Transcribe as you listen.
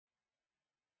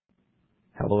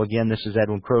Hello again, this is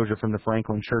Edwin Crozier from the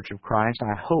Franklin Church of Christ.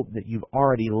 I hope that you've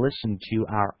already listened to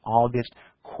our August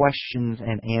Questions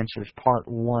and Answers Part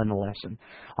 1 lesson.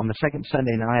 On the second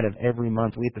Sunday night of every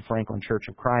month, we at the Franklin Church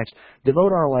of Christ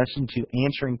devote our lesson to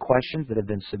answering questions that have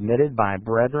been submitted by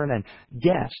brethren and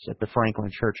guests at the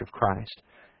Franklin Church of Christ.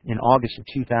 In August of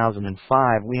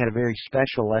 2005, we had a very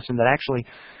special lesson that actually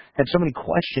had so many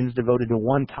questions devoted to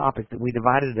one topic that we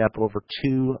divided it up over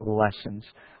 2 lessons.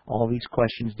 All these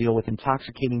questions deal with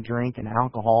intoxicating drink and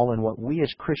alcohol and what we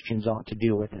as Christians ought to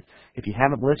do with it. If you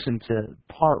haven't listened to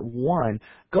Part 1,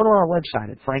 go to our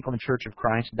website at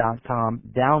franklinchurchofchrist.com,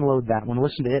 download that one,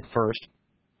 listen to it first,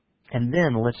 and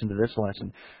then listen to this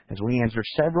lesson as we answer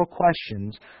several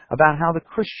questions about how the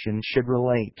Christian should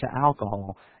relate to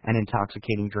alcohol and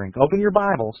intoxicating drink. Open your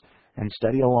Bibles and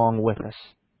study along with us.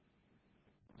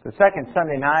 The second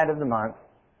Sunday night of the month.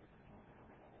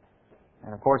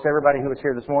 And of course, everybody who was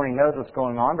here this morning knows what's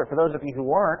going on, but for those of you who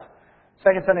weren't,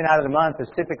 second Sunday night of the month is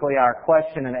typically our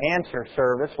question and answer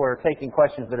service. We're taking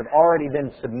questions that have already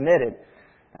been submitted,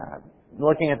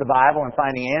 looking at the Bible and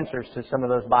finding answers to some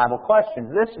of those Bible questions.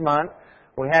 This month,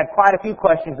 we had quite a few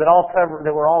questions that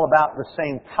were all about the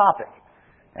same topic.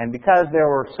 And because there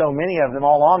were so many of them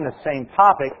all on the same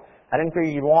topic, I didn't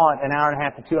figure you'd want an hour and a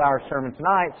half to 2 hour sermon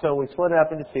tonight, so we split it up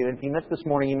into 2. If you missed this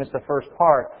morning, you missed the first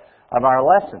part of our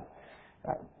lesson.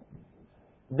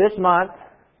 This month,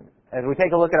 as we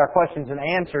take a look at our questions and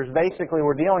answers, basically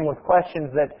we're dealing with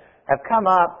questions that have come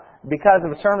up because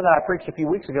of a sermon that I preached a few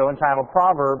weeks ago entitled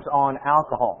Proverbs on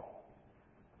Alcohol.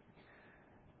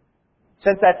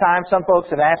 Since that time, some folks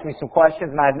have asked me some questions,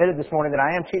 and I admitted this morning that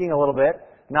I am cheating a little bit.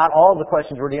 Not all of the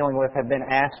questions we're dealing with have been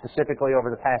asked specifically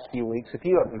over the past few weeks. A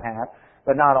few of them have,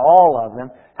 but not all of them.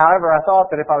 However, I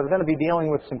thought that if I was going to be dealing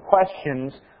with some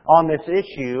questions on this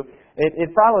issue,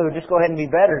 it probably would just go ahead and be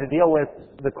better to deal with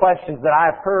the questions that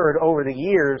I've heard over the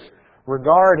years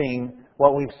regarding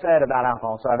what we've said about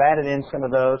alcohol. So I've added in some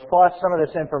of those, plus some of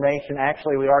this information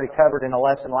actually we already covered in a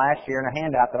lesson last year in a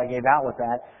handout that I gave out with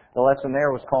that. The lesson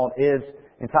there was called, Is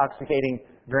Intoxicating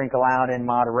Drink Allowed in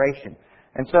Moderation?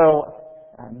 And so,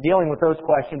 dealing with those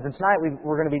questions, and tonight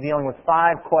we're going to be dealing with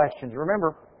 5 questions.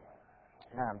 Remember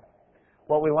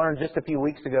what we learned just a few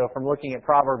weeks ago from looking at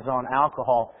Proverbs on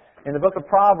alcohol. In the book of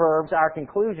Proverbs, our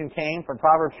conclusion came from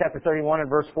Proverbs chapter 31 and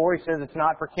verse 4. He says, it's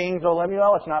not for kings, O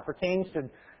Lemuel, it's not for kings to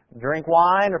drink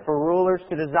wine or for rulers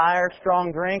to desire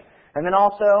strong drink. And then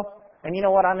also, and you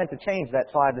know what, I meant to change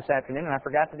that slide this afternoon and I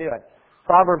forgot to do it.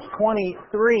 Proverbs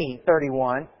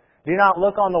 23:31. Do not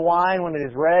look on the wine when it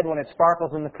is red, when it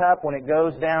sparkles in the cup, when it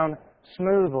goes down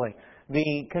smoothly.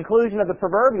 The conclusion of the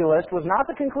proverbialist was not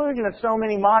the conclusion of so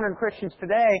many modern Christians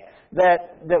today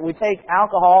that we take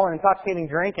alcohol and intoxicating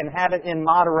drink and have it in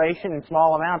moderation in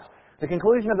small amounts. The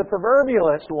conclusion of the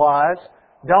proverbialist was,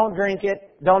 don't drink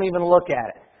it, don't even look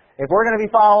at it. If we're going to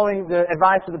be following the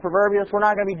advice of the proverbialist, we're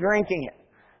not going to be drinking it.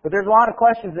 But there's a lot of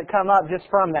questions that come up just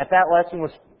from that. That lesson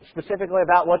was specifically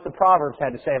about what the Proverbs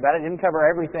had to say about it. It didn't cover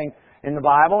everything in the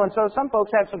Bible. And so some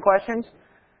folks have some questions.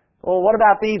 Well, what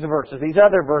about these verses, these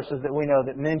other verses that we know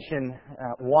that mention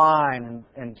wine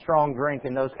and strong drink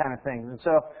and those kind of things? And so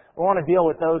we want to deal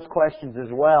with those questions as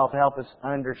well to help us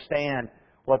understand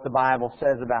what the Bible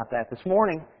says about that. This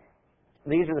morning,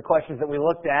 these are the questions that we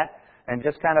looked at, and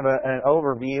just kind of an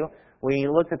overview. We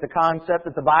looked at the concept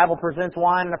that the Bible presents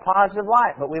wine in a positive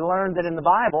light, but we learned that in the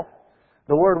Bible,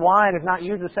 the word wine is not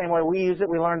used the same way we use it.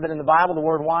 We learned that in the Bible, the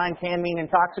word wine can mean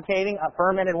intoxicating, a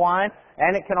fermented wine,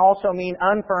 and it can also mean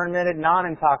unfermented,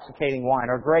 non-intoxicating wine,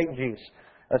 or grape juice,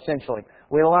 essentially.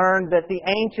 We learned that the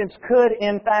ancients could,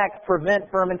 in fact, prevent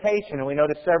fermentation, and we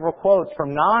noticed several quotes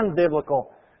from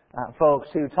non-biblical folks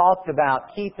who talked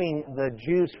about keeping the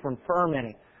juice from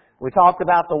fermenting. We talked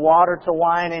about the water to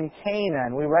wine in Cana,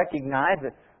 and we recognize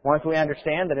that once we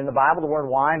understand that in the Bible the word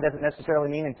wine doesn't necessarily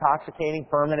mean intoxicating,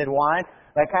 fermented wine,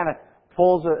 that kind of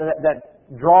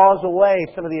that draws away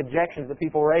some of the objections that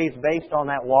people raise based on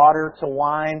that water to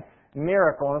wine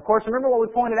miracle. And of course, remember what we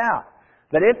pointed out,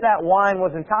 that if that wine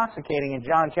was intoxicating in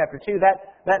John chapter 2,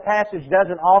 that passage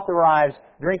doesn't authorize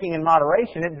drinking in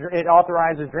moderation. It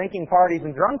authorizes drinking parties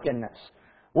and drunkenness,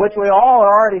 which we all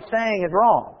are already saying is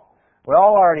wrong. We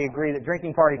all already agree that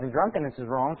drinking parties and drunkenness is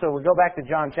wrong. So we go back to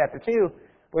John chapter 2,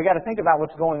 we've got to think about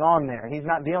what's going on there. He's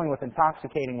not dealing with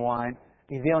intoxicating wine.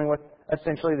 He's dealing with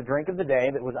essentially the drink of the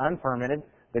day that was unfermented,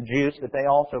 the juice that they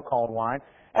also called wine.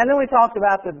 And then we talked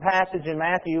about the passage in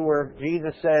Matthew where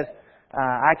Jesus says,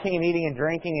 I came eating and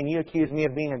drinking and you accuse me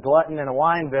of being a glutton and a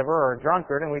winebibber or a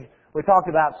drunkard. And we talked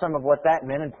about some of what that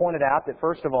meant and pointed out that,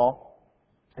 first of all,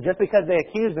 just because they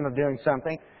accused him of doing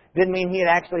something didn't mean he had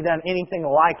actually done anything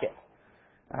like it.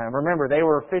 Remember, they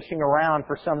were fishing around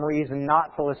for some reason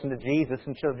not to listen to Jesus,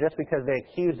 and so just because they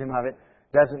accused Him of it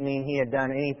doesn't mean He had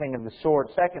done anything of the sort.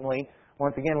 Secondly,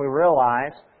 once again, we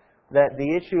realize that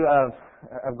the issue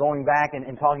of going back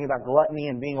and talking about gluttony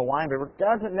and being a winebibber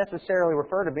doesn't necessarily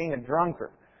refer to being a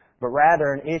drunkard, but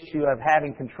rather an issue of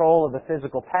having control of the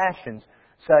physical passions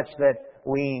such that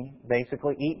we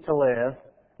basically eat to live,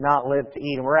 not live to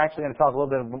eat. And we're actually going to talk a little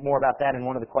bit more about that in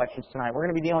one of the questions tonight. We're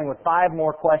going to be dealing with 5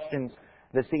 more questions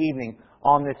this evening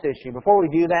on this issue. Before we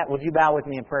do that, would you bow with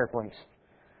me in prayer, please?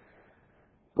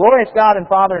 Glorious God and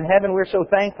Father in heaven, we're so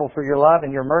thankful for your love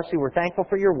and your mercy. We're thankful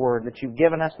for your word that you've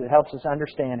given us that helps us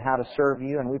understand how to serve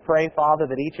you. And we pray, Father,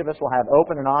 that each of us will have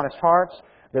open and honest hearts,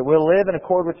 that we'll live in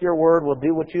accord with your word, we'll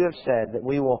do what you have said, that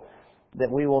we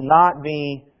will not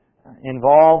be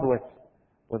involved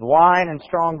with wine and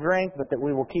strong drink, but that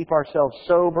we will keep ourselves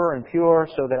sober and pure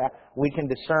so that we can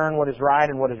discern what is right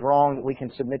and what is wrong, that we can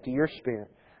submit to your Spirit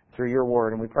through your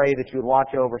Word. And we pray that you would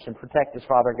watch over us and protect us,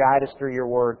 Father. Guide us through your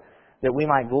Word, that we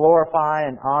might glorify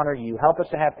and honor you. Help us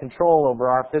to have control over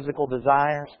our physical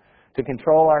desires, to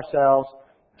control ourselves,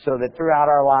 so that throughout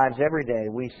our lives every day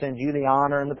we send you the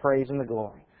honor and the praise and the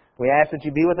glory. We ask that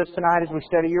you be with us tonight as we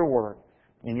study your Word.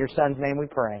 In your Son's name we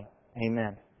pray.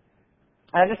 Amen.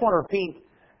 And I just want to repeat,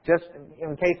 just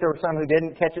in case there were some who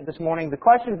didn't catch it this morning, the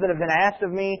questions that have been asked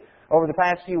of me over the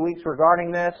past few weeks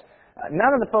regarding this,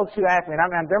 none of the folks who asked me, and I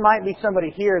mean, there might be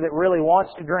somebody here that really wants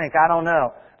to drink, I don't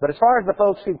know. But as far as the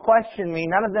folks who questioned me,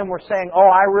 none of them were saying, oh,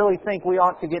 I really think we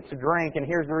ought to get to drink, and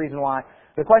here's the reason why.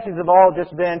 The questions have all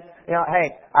just been, hey,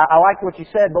 I like what you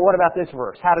said, but what about this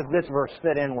verse? How does this verse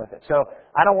fit in with it? So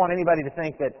I don't want anybody to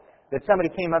think that somebody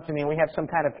came up to me and we have some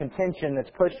kind of contention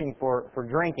that's pushing for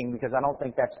drinking, because I don't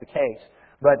think that's the case.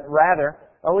 But rather,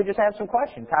 we just have some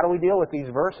questions. How do we deal with these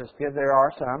verses? Because there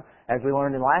are some, as we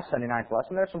learned in last Sunday night's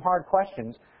lesson, there's some hard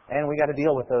questions, and we got to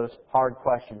deal with those hard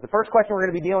questions. The first question we're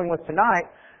going to be dealing with tonight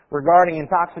regarding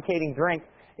intoxicating drink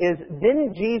is,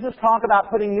 didn't Jesus talk about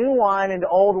putting new wine into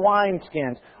old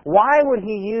wineskins? Why would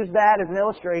He use that as an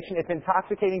illustration if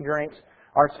intoxicating drinks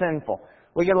are sinful?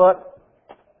 We can look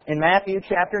in Matthew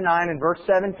chapter 9 and verse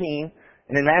 17.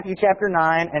 And in Matthew chapter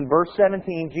 9 and verse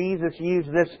 17, Jesus used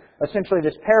essentially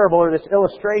this parable or this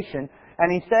illustration.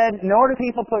 And He said, nor do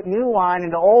people put new wine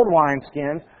into old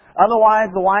wineskins, otherwise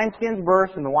the wineskins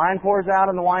burst and the wine pours out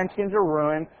and the wineskins are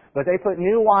ruined. But they put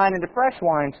new wine into fresh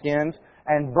wineskins,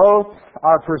 and both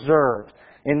are preserved.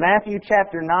 In Matthew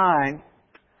chapter 9,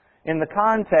 in the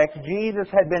context, Jesus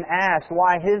had been asked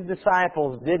why His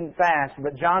disciples didn't fast,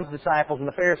 but John's disciples and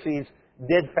the Pharisees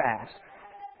did fast.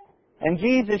 And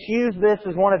Jesus used this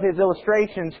as one of His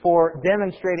illustrations for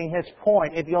demonstrating His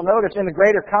point. If you'll notice in the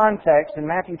greater context, in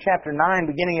Matthew chapter 9,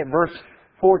 beginning at verse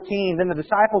 14, then the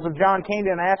disciples of John came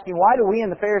to Him asking, why do we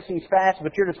and the Pharisees fast,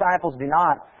 but your disciples do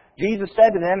not? Jesus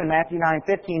said to them in Matthew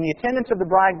 9:15, the attendants of the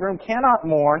bridegroom cannot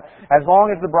mourn as long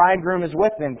as the bridegroom is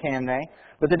with them, can they?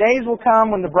 But the days will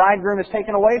come when the bridegroom is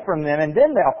taken away from them, and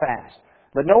then they'll fast.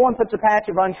 But no one puts a patch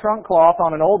of unshrunk cloth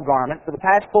on an old garment, for the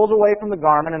patch pulls away from the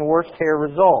garment, and worse tear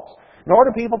results. Nor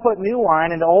do people put new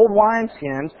wine into old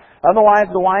wineskins,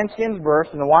 otherwise the wineskins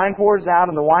burst, and the wine pours out,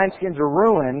 and the wineskins are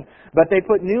ruined. But they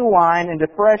put new wine into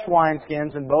fresh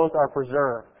wineskins, and both are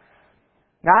preserved.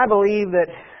 Now I believe that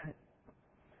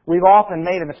we've often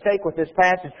made a mistake with this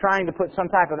passage, trying to put some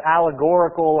type of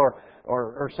allegorical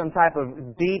or some type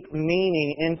of deep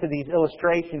meaning into these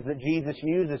illustrations that Jesus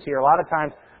uses here. A lot of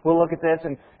times we'll look at this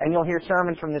and you'll hear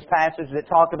sermons from this passage that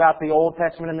talk about the Old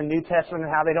Testament and the New Testament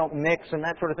and how they don't mix and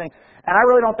that sort of thing. And I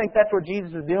really don't think that's what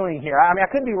Jesus is doing here. I mean,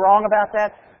 I could be wrong about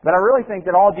that, but I really think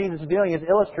that all Jesus is doing is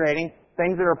illustrating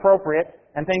things that are appropriate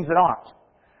and things that aren't.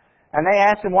 And they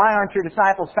asked Him, why aren't your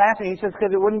disciples fasting? He says,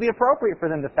 because it wouldn't be appropriate for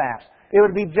them to fast. It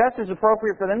would be just as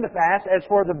appropriate for them to fast as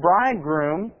for the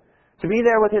bridegroom to be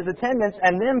there with his attendants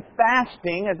and them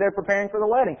fasting as they're preparing for the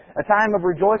wedding. A time of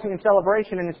rejoicing and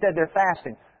celebration, and instead they're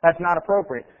fasting. That's not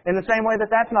appropriate. In the same way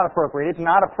that that's not appropriate, it's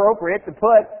not appropriate to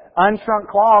put unshrunk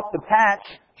cloth to patch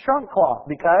shrunk cloth,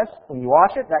 because when you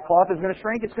wash it, that cloth is going to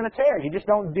shrink, it's going to tear. You just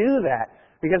don't do that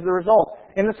because of the results.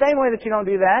 In the same way that you don't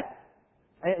do that,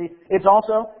 it's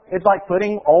like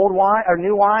putting old wine or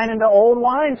new wine into old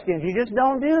wineskins. You just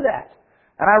don't do that.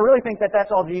 And I really think that that's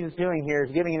all Jesus is doing here,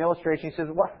 is giving an illustration. He says,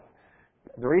 well,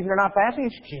 the reason they're not fasting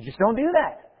is you just don't do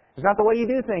that. It's not the way you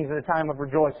do things at a time of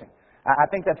rejoicing. I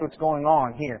think that's what's going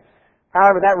on here.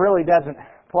 However, that really doesn't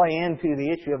play into the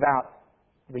issue about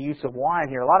the use of wine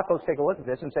here. A lot of folks take a look at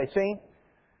this and say, see,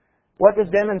 what this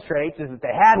demonstrates is that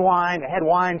they had wine, they had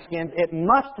wineskins. It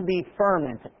must be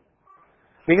fermented.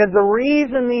 Because the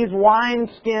reason these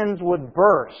wineskins would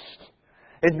burst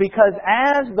is because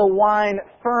as the wine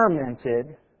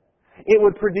fermented, it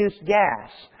would produce gas,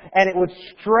 and it would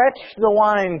stretch the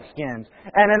wineskins.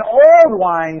 And an old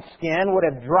wineskin would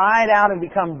have dried out and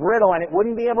become brittle, and it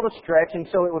wouldn't be able to stretch, and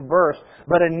so it would burst.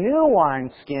 But a new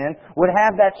wineskin would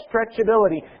have that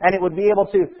stretchability, and it would be able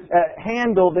to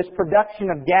handle this production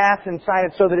of gas inside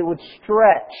it so that it would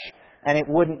stretch, and it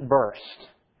wouldn't burst.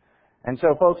 And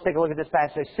so folks take a look at this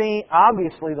passage. See,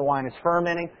 obviously the wine is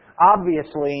fermenting.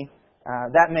 Obviously,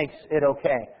 that makes it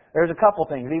okay. There's a couple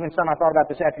things, even some I thought about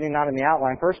this afternoon, not in the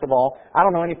outline. First of all, I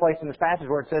don't know any place in this passage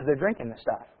where it says they're drinking this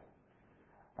stuff.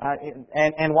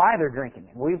 And why they're drinking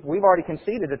it. We've already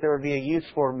conceded that there would be a use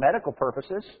for medical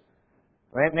purposes.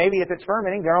 Maybe if it's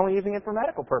fermenting, they're only using it for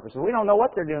medical purposes. We don't know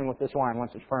what they're doing with this wine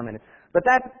once it's fermented. But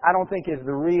that, I don't think, is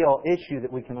the real issue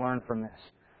that we can learn from this.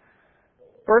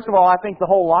 First of all, I think the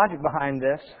whole logic behind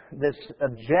this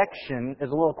objection,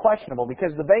 is a little questionable,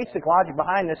 because the basic logic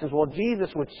behind this is, well, Jesus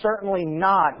would certainly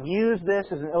not use this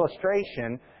as an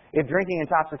illustration if drinking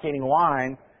intoxicating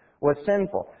wine was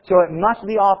sinful. So it must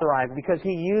be authorized because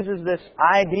He uses this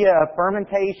idea of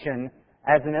fermentation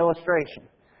as an illustration.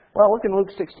 Well, look in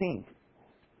Luke 16.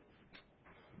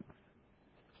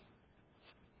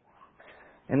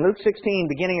 In Luke 16,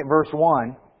 beginning at verse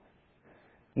 1,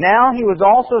 "Now He was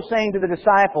also saying to the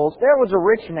disciples, there was a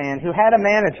rich man who had a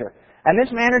manager, and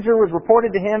this manager was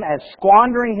reported to him as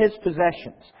squandering his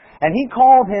possessions. And he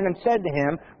called him and said to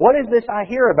him, 'What is this I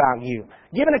hear about you?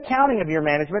 Give an accounting of your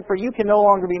management, for you can no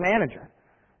longer be manager.'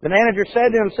 The manager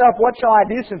said to himself, 'What shall I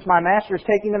do since my master is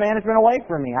taking the management away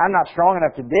from me? I'm not strong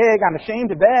enough to dig. I'm ashamed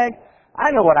to beg.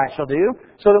 I know what I shall do,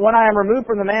 so that when I am removed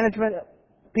from the management,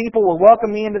 people will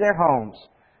welcome me into their homes.'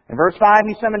 In verse 5,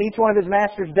 he summoned each one of his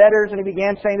master's debtors, and he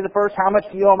began saying to the first, 'How much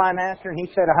do you owe my master?' And he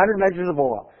said, 100 measures of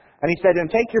oil. And he said to him,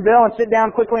 'Take your bill and sit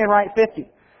down quickly and write 50.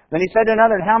 Then he said to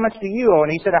another, 'And how much do you owe?'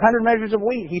 And he said, 100 measures of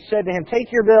wheat. He said to him,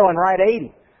 'Take your bill and write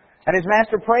 80. And his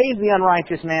master praised the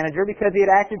unrighteous manager because he had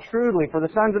acted shrewdly. For the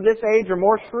sons of this age are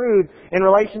more shrewd in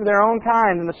relation to their own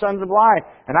kind than the sons of light.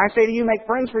 And I say to you, make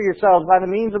friends for yourselves by the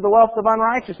means of the wealth of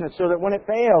unrighteousness, so that when it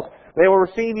fails, they will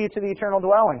receive you to the eternal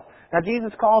dwelling.' Now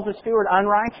Jesus calls the steward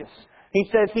unrighteous. He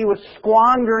says he was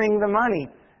squandering the money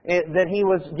that he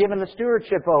was given the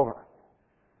stewardship over.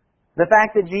 The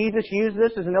fact that Jesus used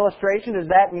this as an illustration, does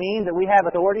that mean that we have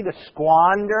authority to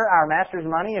squander our master's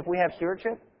money if we have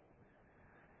stewardship?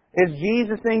 Is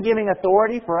Jesus then giving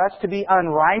authority for us to be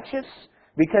unrighteous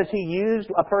because He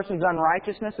used a person's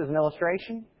unrighteousness as an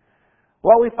illustration?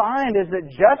 What we find is that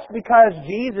just because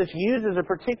Jesus uses a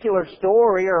particular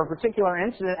story or a particular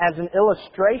incident as an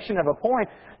illustration of a point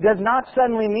does not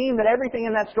suddenly mean that everything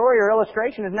in that story or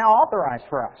illustration is now authorized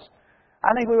for us.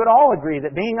 I think we would all agree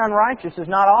that being unrighteous is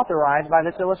not authorized by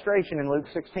this illustration in Luke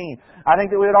 16. I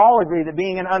think that we would all agree that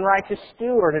being an unrighteous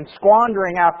steward and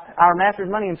squandering our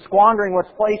master's money and squandering what's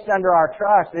placed under our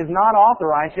trust is not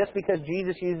authorized just because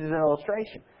Jesus uses an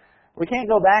illustration. We can't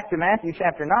go back to Matthew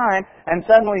chapter 9 and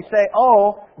suddenly say,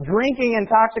 oh, drinking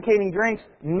intoxicating drinks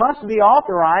must be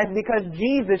authorized because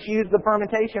Jesus used the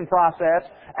fermentation process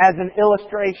as an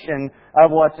illustration of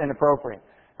what's inappropriate.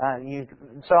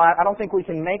 So I don't think we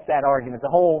can make that argument. The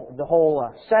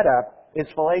whole setup is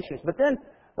fallacious. But then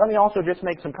let me also just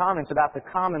make some comments about the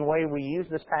common way we use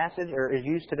this passage, or is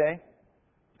used today.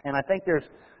 And I think there's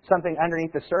something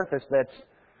underneath the surface that's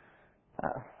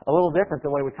a little different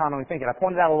than the way we commonly think it. I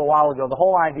pointed out a little while ago, the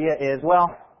whole idea is,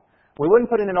 well, we wouldn't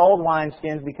put it in old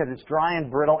wineskins because it's dry and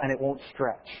brittle and it won't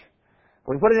stretch.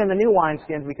 We put it in the new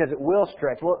wineskins because it will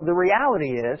stretch. Well, the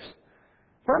reality is,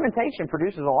 fermentation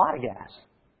produces a lot of gas.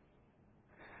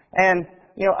 And,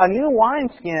 a new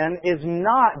wineskin is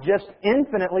not just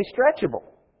infinitely stretchable.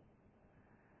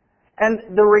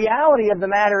 And the reality of the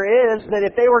matter is that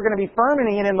if they were going to be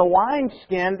fermenting it in the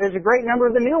wineskin, there's a great number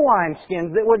of the new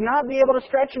wineskins that would not be able to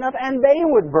stretch enough, and they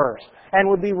would burst and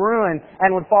would be ruined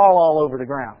and would fall all over the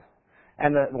ground.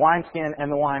 And the wineskin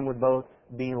and the wine would both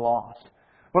be lost.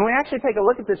 When we actually take a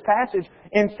look at this passage,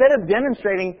 instead of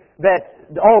demonstrating that,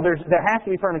 there has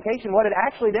to be fermentation, what it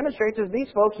actually demonstrates is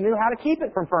these folks knew how to keep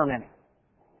it from fermenting.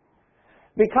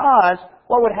 Because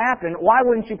what would happen, why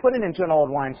wouldn't you put it into an old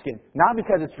wineskin? Not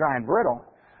because it's dry and brittle,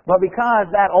 but because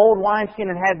that old wineskin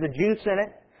had the juice in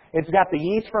it. It's got the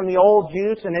yeast from the old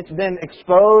juice, and it's been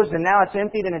exposed, and now it's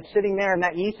emptied, and it's sitting there, and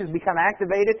that yeast has become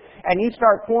activated, and you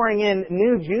start pouring in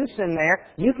new juice in there.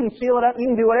 You can seal it up.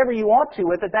 You can do whatever you want to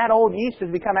with it. That old yeast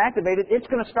has become activated. It's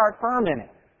going to start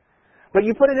fermenting. But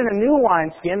you put it in a new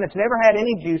wineskin that's never had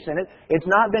any juice in it. It's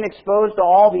not been exposed to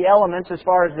all the elements as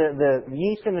far as the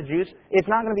yeast and the juice.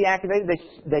 It's not going to be activated.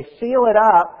 They seal it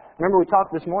up. Remember we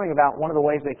talked this morning about one of the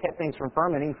ways they kept things from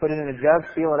fermenting. Put it in a jug,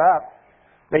 seal it up.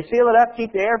 They seal it up,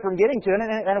 keep the air from getting to it,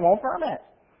 and it won't ferment.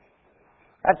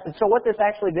 So what this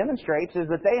actually demonstrates is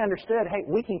that they understood, hey,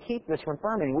 we can keep this from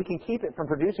fermenting. We can keep it from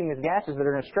producing these gases that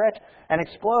are going to stretch and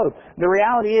explode. The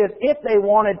reality is, if they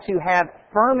wanted to have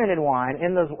fermented wine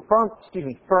in those,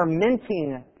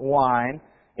 fermenting wine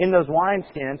in those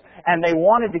wineskins, and they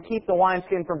wanted to keep the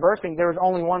wineskin from bursting, there was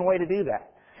only one way to do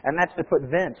that. And that's to put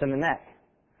vents in the neck,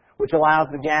 which allows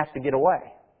the gas to get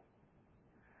away.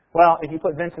 Well, if you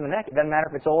put vents in the neck, it doesn't matter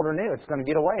if it's old or new. It's going to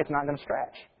get away. It's not going to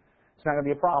stretch. It's not going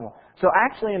to be a problem. So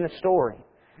actually in the story,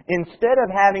 instead of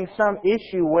having some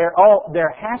issue where, there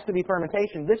has to be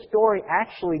fermentation, this story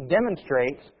actually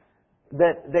demonstrates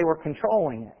that they were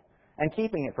controlling it and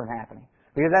keeping it from happening.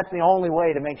 Because that's the only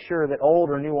way to make sure that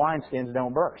old or new wineskins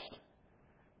don't burst.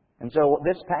 And so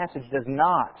this passage does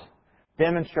not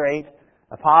demonstrate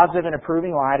a positive and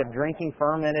approving light of drinking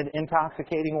fermented,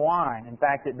 intoxicating wine. In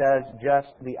fact, it does just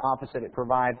the opposite. It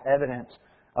provides evidence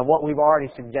of what we've already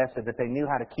suggested, that they knew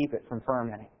how to keep it from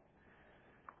fermenting.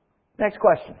 Next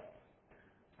question.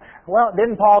 Well,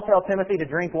 didn't Paul tell Timothy to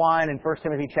drink wine in 1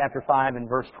 Timothy chapter 5 and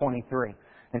verse 23?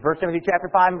 In 1 Timothy chapter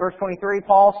 5 and verse 23,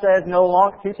 Paul says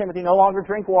to Timothy, no longer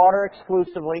drink water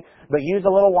exclusively, but use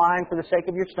a little wine for the sake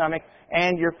of your stomach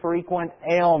and your frequent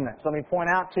ailments. Let me point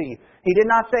out to you. He did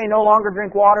not say no longer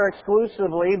drink water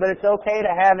exclusively, but it's okay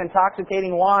to have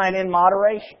intoxicating wine in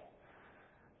moderation.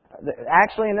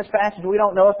 Actually, in this passage, we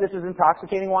don't know if this is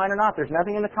intoxicating wine or not. There's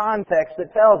nothing in the context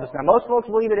that tells us. Now, most folks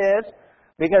believe it is,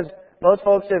 because most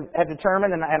folks have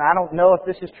determined, and I don't know if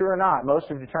this is true or not, most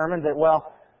have determined that,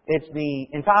 it's the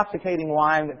intoxicating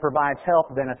wine that provides health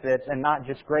benefits and not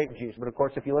just grape juice. But of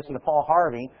course, if you listen to Paul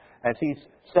Harvey, as he's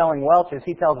selling Welch's,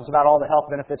 he tells us about all the health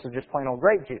benefits of just plain old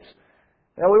grape juice.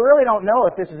 Now, we really don't know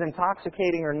if this is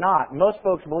intoxicating or not. Most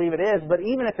folks believe it is, but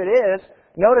even if it is,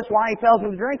 notice why he tells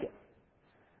them to drink it.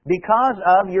 Because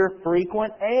of your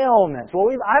frequent ailments. Well,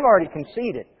 I've already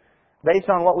conceded, based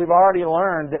on what we've already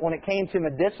learned, that when it came to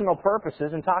medicinal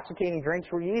purposes, intoxicating drinks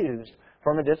were used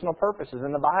for medicinal purposes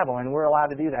in the Bible, and we're allowed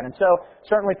to do that. And so,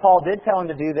 certainly Paul did tell him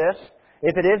to do this.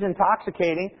 If it is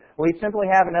intoxicating, we simply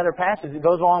have another passage that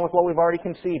goes along with what we've already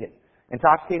conceded.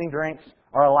 Intoxicating drinks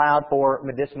are allowed for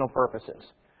medicinal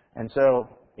purposes. And so,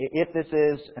 if this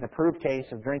is an approved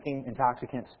case of drinking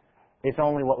intoxicants, it's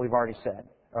only what we've already said.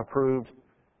 Approved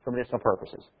for medicinal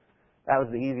purposes. That was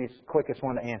the easiest, quickest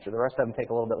one to answer. The rest of them take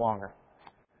a little bit longer.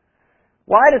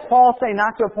 Why does Paul say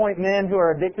not to appoint men who are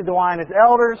addicted to wine as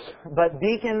elders, but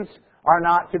deacons are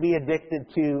not to be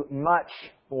addicted to much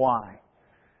wine?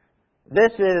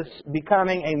 This is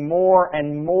becoming a more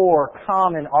and more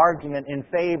common argument in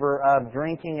favor of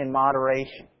drinking in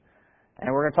moderation.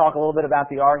 And we're going to talk a little bit about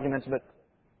the arguments, but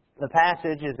the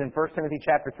passage is in 1 Timothy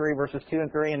chapter 3, verses 2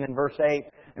 and 3, and then verse 8.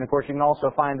 And of course, you can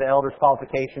also find the elder's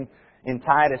qualification in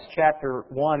Titus chapter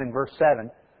 1 and verse 7.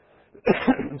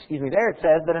 There it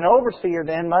says that an overseer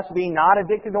then must be not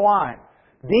addicted to wine.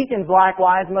 Deacons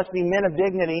likewise must be men of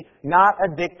dignity, not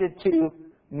addicted to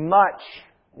much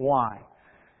wine.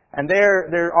 And there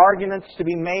are arguments to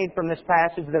be made from this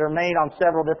passage that are made on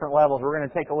several different levels. We're going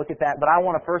to take a look at that. But I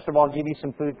want to first of all give you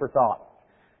some food for thought.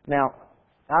 Now,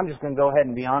 I'm just going to go ahead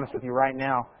and be honest with you right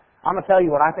now. I'm going to tell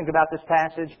you what I think about this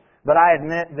passage, but I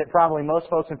admit that probably most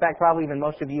folks, in fact, probably even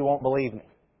most of you won't believe me.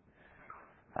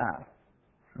 And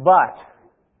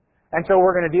so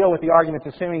we're going to deal with the arguments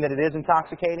assuming that it is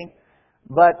intoxicating.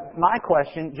 But my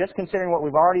question, just considering what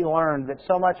we've already learned, that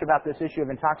so much about this issue of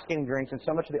intoxicating drinks and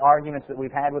so much of the arguments that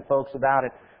we've had with folks about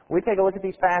it, we take a look at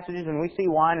these passages and we see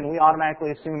wine and we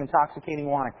automatically assume intoxicating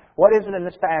wine. What is it in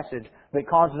this passage that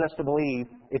causes us to believe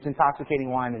it's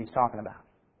intoxicating wine that he's talking about?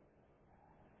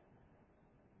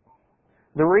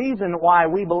 The reason why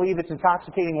we believe it's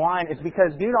intoxicating wine is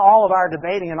because due to all of our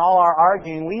debating and all our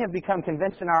arguing, we have become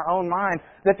convinced in our own mind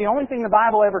that the only thing the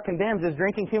Bible ever condemns is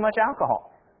drinking too much alcohol.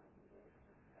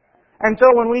 And so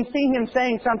when we see him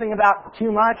saying something about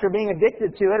too much or being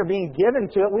addicted to it or being given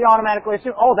to it, we automatically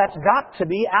assume, that's got to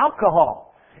be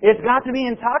alcohol. It's got to be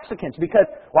intoxicants because,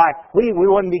 we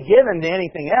wouldn't be given to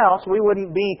anything else. We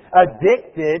wouldn't be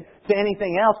addicted to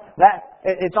anything else.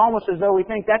 It's almost as though we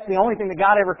think that's the only thing that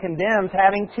God ever condemns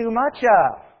having too much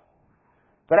of.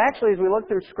 But actually, as we look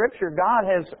through Scripture, God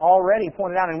has already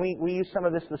pointed out, and we used some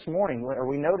of this morning, or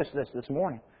we noticed this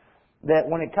morning, that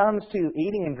when it comes to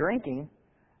eating and drinking,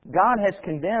 God has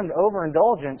condemned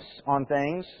overindulgence on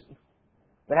things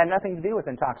that had nothing to do with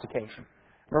intoxication.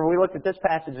 Remember, we looked at this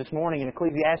passage this morning in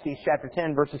Ecclesiastes chapter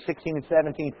 10, verses 16 and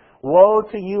 17. Woe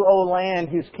to you, O land,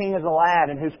 whose king is a lad,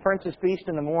 and whose princes feast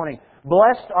in the morning.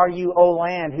 Blessed are you, O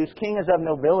land, whose king is of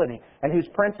nobility, and whose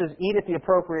princes eat at the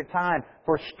appropriate time,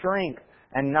 for strength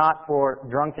and not for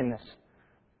drunkenness.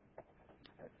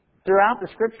 Throughout the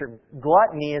Scripture,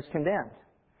 gluttony is condemned.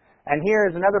 And here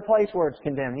is another place where it's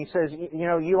condemned. He says,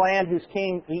 you land whose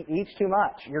king eats too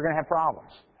much, you're going to have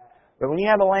problems. But when you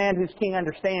have a land whose king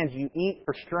understands, you eat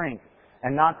for strength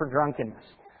and not for drunkenness.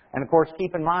 And of course,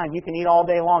 keep in mind, you can eat all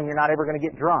day long, you're not ever going to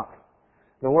get drunk.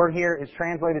 The word here is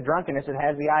translated drunkenness. It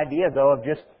has the idea, though, of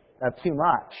just too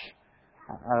much,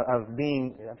 of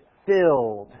being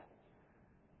filled.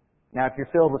 Now, if you're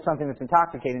filled with something that's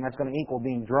intoxicating, that's going to equal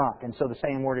being drunk. And so the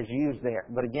same word is used there.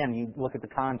 But again, you look at the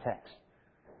context.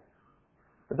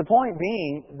 But the point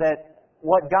being that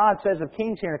what God says of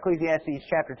kings here in Ecclesiastes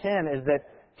chapter 10 is that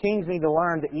kings need to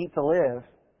learn to eat to live,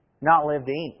 not live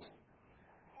to eat.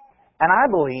 And I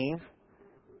believe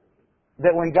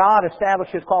that when God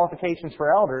established His qualifications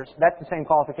for elders, that's the same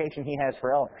qualification He has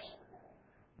for elders.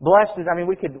 Blessed is,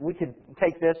 we could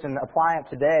take this and apply it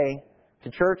today to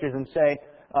churches and say,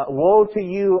 woe to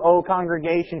you, O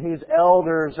congregation, whose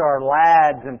elders are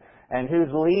lads and whose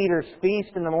leaders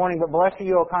feast in the morning, but blessed are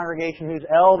you, O congregation, whose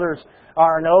elders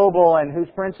are noble and whose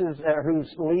princes,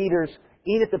 whose leaders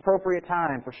eat at the appropriate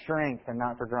time for strength and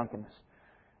not for drunkenness.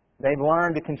 They've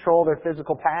learned to control their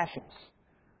physical passions.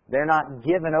 They're not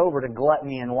given over to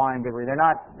gluttony and wine bibbery.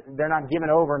 They're not given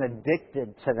over and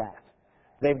addicted to that.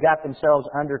 They've got themselves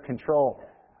under control.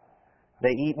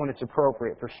 They eat when it's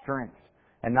appropriate for strength.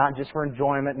 And not just for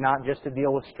enjoyment, not just to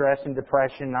deal with stress and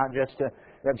depression, not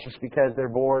just because they're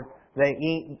bored. They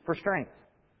eat for strength.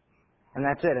 And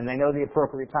that's it. And they know the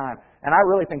appropriate time. And I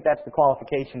really think that's the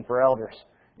qualification for elders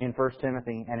in 1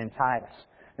 Timothy and in Titus.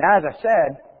 Now, as I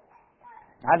said,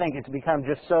 I think it's become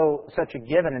just such a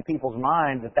given in people's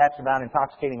mind that that's about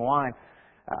intoxicating wine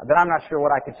that I'm not sure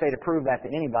what I could say to prove that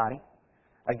to anybody.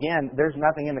 Again, there's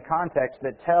nothing in the context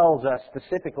that tells us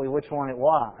specifically which one it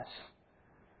was.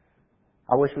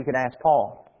 I wish we could ask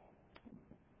Paul.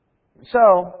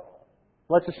 So,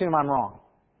 let's assume I'm wrong.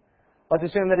 Let's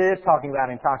assume that it is talking about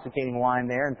intoxicating wine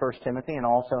there in 1 Timothy and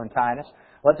also in Titus.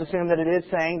 Let's assume that it is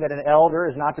saying that an elder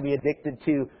is not to be addicted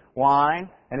to wine,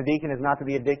 and a deacon is not to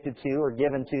be addicted to or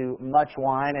given to much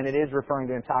wine, and it is referring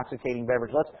to intoxicating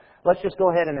beverage. Let's just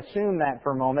go ahead and assume that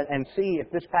for a moment and see if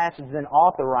this passage then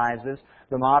authorizes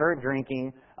the moderate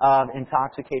drinking of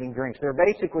intoxicating drinks. There are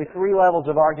basically three levels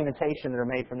of argumentation that are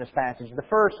made from this passage. The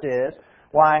first is,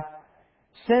 why,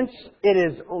 since it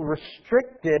is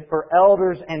restricted for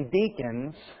elders and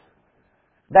deacons,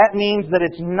 that means that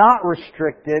it's not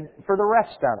restricted for the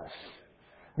rest of us.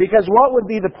 Because what would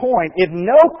be the point if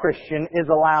no Christian is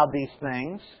allowed these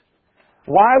things?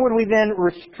 Why would we then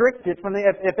restrict it from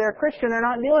if they're a Christian, they're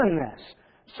not doing this.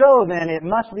 So then it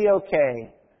must be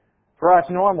okay for us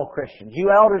normal Christians.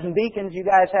 You elders and deacons, you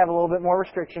guys have a little bit more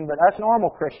restriction, but us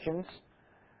normal Christians,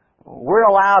 we're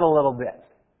allowed a little bit.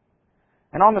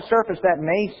 And on the surface that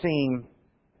may seem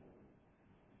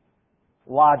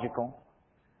logical.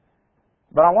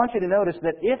 But I want you to notice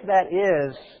that if that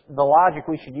is the logic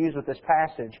we should use with this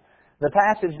passage, the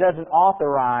passage doesn't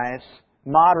authorize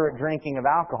moderate drinking of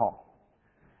alcohol.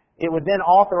 It would then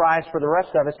authorize for the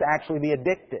rest of us to actually be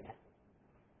addicted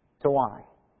to wine.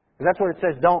 Because that's what it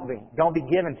says don't be. Don't be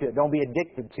given to it. Don't be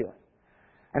addicted to it.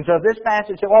 And so if this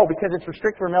passage says, because it's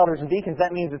restricted for elders and deacons,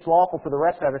 that means it's lawful for the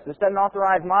rest of us. This doesn't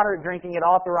authorize moderate drinking. It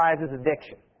authorizes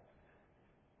addiction.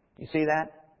 You see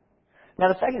that? Now,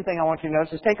 the second thing I want you to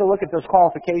notice is take a look at those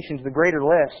qualifications, the greater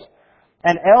list.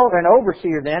 An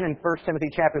overseer then, in 1 Timothy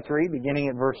chapter 3, beginning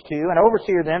at verse 2, an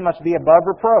overseer then must be above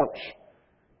reproach.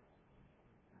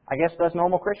 I guess us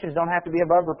normal Christians don't have to be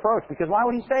above reproach, because why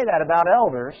would he say that about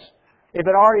elders if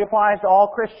it already applies to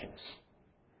all Christians?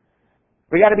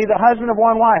 We got to be the husband of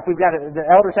one wife. The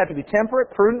elders have to be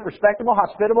temperate, prudent, respectable,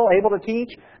 hospitable, able to teach,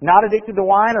 not addicted to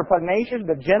wine or pugnacious,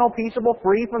 but gentle, peaceable,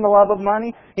 free from the love of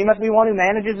money. He must be one who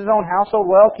manages his own household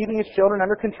well, keeping his children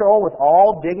under control with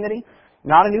all dignity,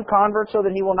 not a new convert so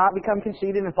that he will not become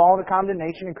conceited and fall into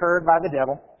condemnation incurred by the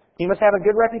devil. He must have a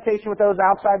good reputation with those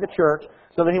outside the church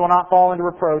so that he will not fall into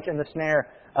reproach and the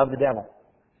snare of the devil.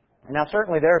 Now,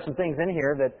 certainly there are some things in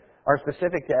here that are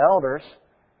specific to elders,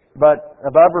 but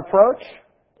above reproach,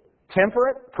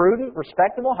 temperate, prudent,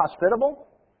 respectable, hospitable,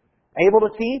 able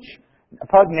to teach,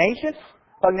 pugnacious.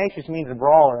 Pugnacious means a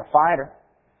brawler, a fighter.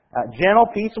 Gentle,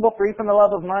 peaceable, free from the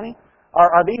love of money.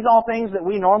 Are these all things that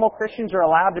we normal Christians are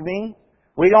allowed to be?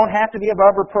 We don't have to be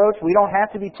above reproach. We don't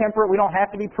have to be temperate. We don't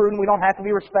have to be prudent. We don't have to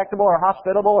be respectable or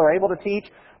hospitable or able to teach.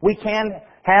 We can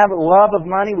have love of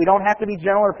money. We don't have to be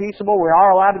gentle or peaceable. We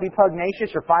are allowed to be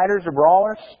pugnacious or fighters or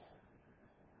brawlers.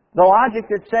 The logic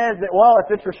that says that,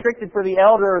 if it's restricted for the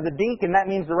elder or the deacon, that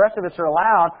means the rest of us are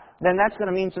allowed, then that's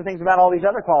going to mean some things about all these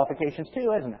other qualifications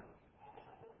too, isn't it?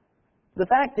 The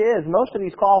fact is, most of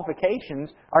these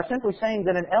qualifications are simply saying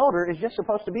that an elder is just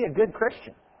supposed to be a good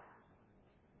Christian.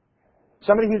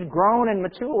 Somebody who's grown and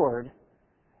matured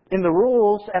in the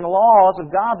rules and laws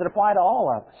of God that apply to all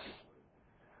of us.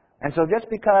 And so just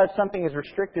because something is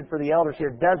restricted for the elders here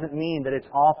doesn't mean that it's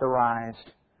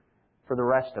authorized for the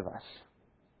rest of us.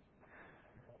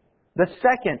 The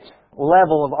second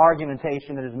level of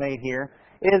argumentation that is made here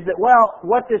is that, well,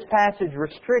 what this passage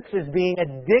restricts is being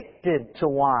addicted to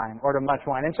wine or to much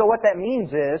wine. And so what that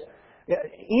means is,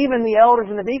 even the elders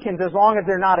and the deacons, as long as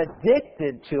they're not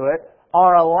addicted to it,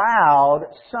 are allowed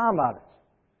some of it.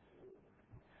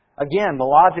 Again, the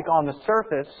logic on the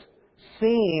surface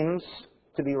seems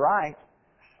to be right.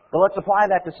 But let's apply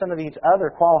that to some of these other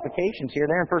qualifications here.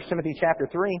 There in 1 Timothy chapter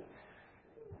 3.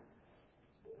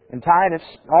 In Titus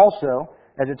also,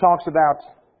 as it talks about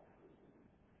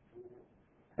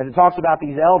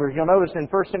these elders, you'll notice in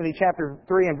 1 Timothy chapter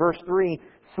 3 and verse 3,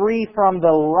 free from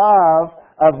the love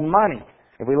of money.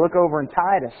 If we look over in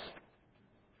Titus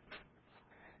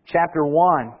chapter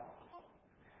 1,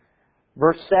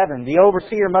 verse 7, the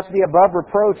overseer must be above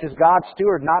reproach as God's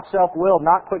steward, not self-willed,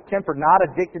 not quick-tempered, not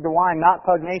addicted to wine, not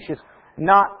pugnacious,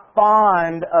 not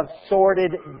fond of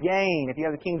sordid gain. If you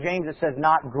have the King James, it says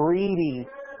not greedy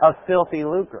of filthy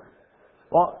lucre.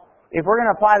 Well, if we're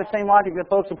going to apply the same logic that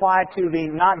folks apply to the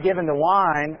not given to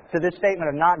wine, to this statement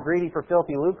of not greedy for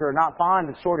filthy lucre, or not fond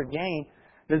of sordid gain,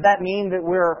 does that mean that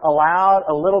we're allowed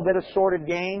a little bit of sordid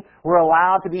gain? We're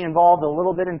allowed to be involved a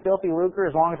little bit in filthy lucre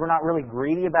as long as we're not really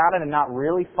greedy about it and not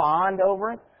really fond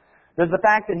over it? Does the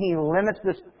fact that he limits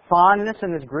this fondness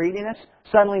and this greediness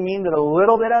suddenly mean that a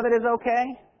little bit of it is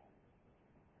okay?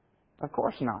 Of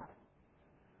course not.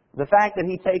 The fact that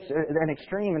he takes an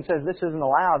extreme and says this isn't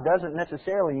allowed doesn't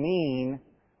necessarily mean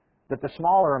that the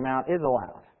smaller amount is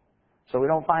allowed. So we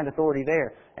don't find authority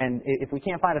there. And if we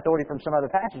can't find authority from some other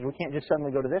passage, we can't just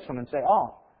suddenly go to this one and say,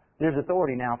 oh, there's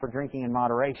authority now for drinking in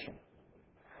moderation.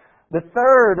 The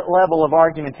third level of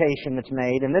argumentation that's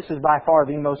made, and this is by far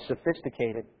the most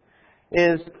sophisticated,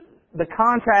 is the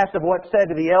contrast of what's said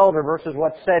to the elder versus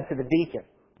what's said to the deacon.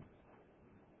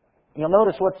 You'll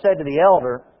notice what's said to the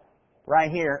elder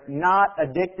right here, not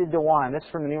addicted to wine. This is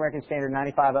from the New American Standard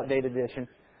 95 Updated Edition.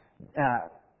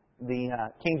 The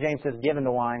King James says given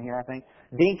to wine here, I think.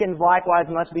 Deacons likewise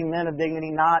must be men of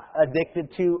dignity, not addicted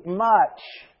to much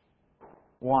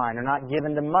wine, or not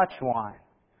given to much wine.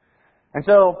 And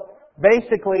so,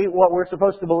 basically, what we're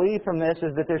supposed to believe from this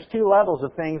is that there's two levels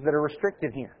of things that are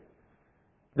restricted here.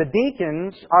 The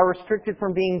deacons are restricted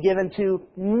from being given to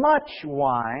much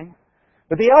wine,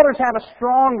 but the elders have a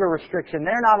stronger restriction.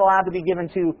 They're not allowed to be given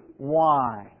to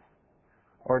wine,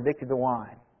 or addicted to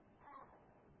wine.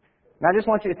 Now, I just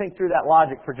want you to think through that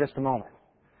logic for just a moment.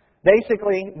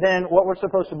 Basically, then, what we're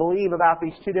supposed to believe about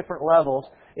these two different levels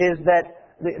is that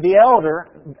the elder,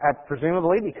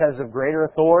 presumably because of greater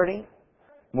authority,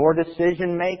 more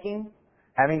decision-making,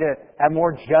 having to have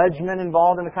more judgment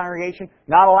involved in the congregation,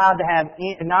 not allowed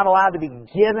to be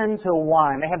given to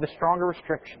wine. They have the stronger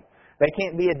restriction. They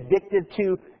can't be addicted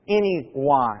to any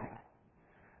wine.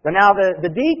 But now the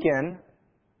deacon,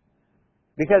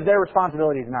 because their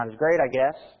responsibility is not as great, I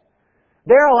guess,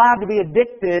 they're allowed to be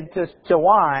addicted to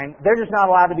wine. They're just not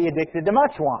allowed to be addicted to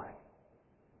much wine.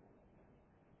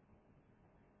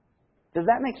 Does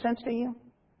that make sense to you?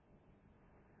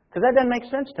 Because that doesn't make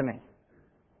sense to me.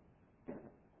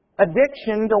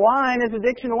 Addiction to wine is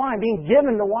addiction to wine. Being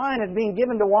given to wine is being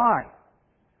given to wine.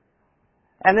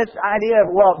 And this idea of,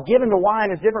 well, given to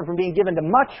wine is different from being given to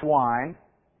much wine.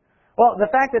 Well, the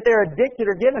fact that they're addicted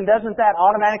or given, doesn't that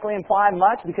automatically imply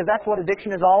much? Because that's what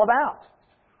addiction is all about.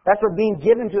 That's what being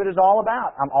given to it is all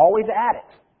about. I'm always at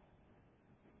it.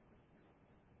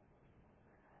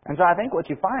 And so I think what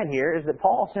you find here is that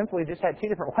Paul simply just had two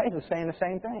different ways of saying the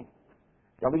same thing.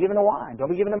 Don't be given to wine. Don't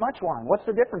be given to much wine. What's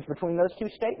the difference between those two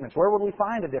statements? Where would we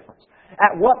find a difference?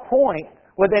 At what point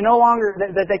would they no longer,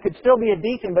 that they could still be a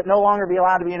deacon but no longer be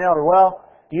allowed to be an elder? Well,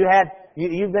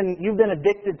 you've been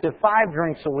addicted to 5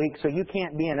 drinks a week, so you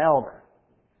can't be an elder.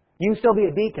 You can still be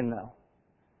a deacon though,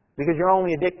 because you're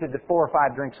only addicted to 4 or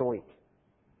 5 drinks a week.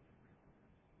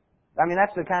 I mean,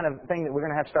 that's the kind of thing that we're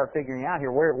going to have to start figuring out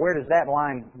here. Where does that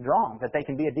line drawn? That they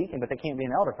can be a deacon, but they can't be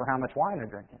an elder for how much wine they're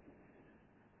drinking.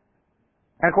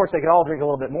 And of course, they could all drink a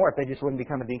little bit more if they just wouldn't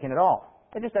become a deacon at all.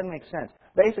 It just doesn't make sense.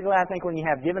 Basically, I think when you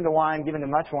have given to wine, given to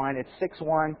much wine, it's 6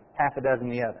 one, half a dozen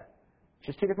the other.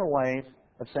 Just two different ways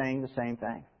of saying the same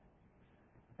thing.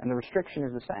 And the restriction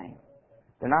is the same.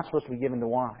 They're not supposed to be given to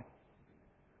wine.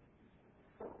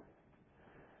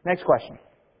 Next question.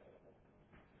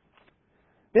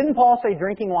 Didn't Paul say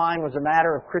drinking wine was a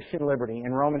matter of Christian liberty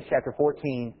in Romans chapter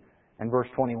 14 and verse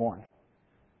 21?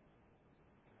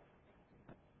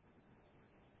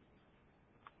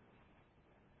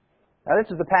 Now, this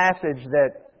is the passage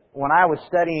that when I was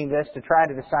studying this to try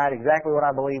to decide exactly what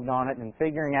I believed on it and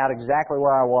figuring out exactly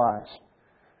where I was,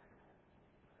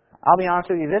 I'll be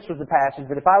honest with you, this was the passage,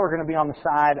 but if I were going to be on the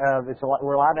side of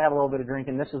we're allowed to have a little bit of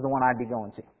drinking, this is the one I'd be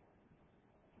going to.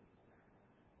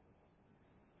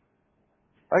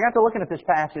 I got to looking at this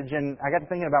passage and I got to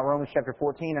thinking about Romans chapter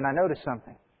 14 and I noticed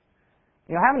something.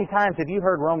 You know, how many times have you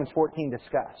heard Romans 14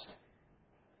 discussed?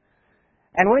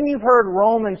 And when you've heard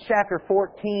Romans chapter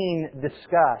 14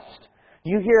 discussed,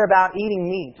 you hear about eating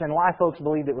meats and why folks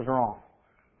believed it was wrong.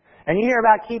 And you hear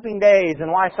about keeping days and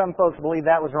why some folks believed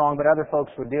that was wrong, but other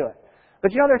folks would do it.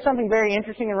 But you know, there's something very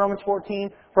interesting in Romans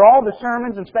 14. For all the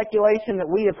sermons and speculation that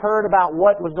we have heard about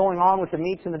what was going on with the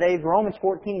meats and the days, Romans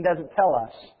 14 doesn't tell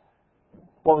us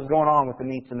what was going on with the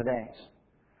meats and the days.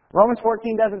 Romans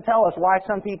 14 doesn't tell us why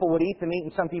some people would eat the meat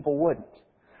and some people wouldn't.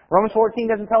 Romans 14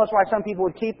 doesn't tell us why some people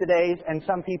would keep the days and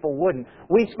some people wouldn't.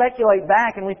 We speculate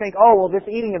back and we think, oh, well, this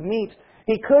eating of meats,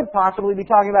 he could possibly be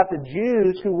talking about the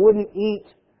Jews who wouldn't eat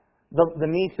the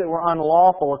meats that were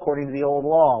unlawful according to the old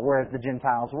law, whereas the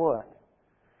Gentiles would.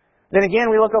 Then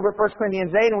again, we look over at 1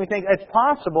 Corinthians 8 and we think it's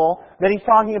possible that he's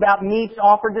talking about meats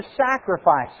offered to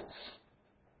sacrifices.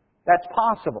 That's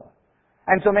possible.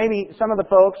 And so maybe some of the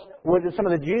folks, some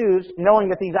of the Jews, knowing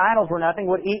that these idols were nothing,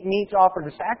 would eat meats offered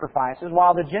to sacrifices,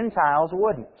 while the Gentiles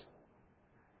wouldn't.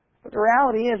 But the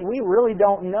reality is, we really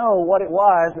don't know what it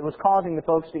was that was causing the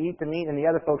folks to eat the meat and the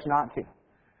other folks not to.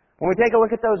 When we take a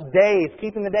look at those days,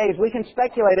 keeping the days, we can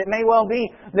speculate it may well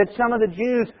be that some of the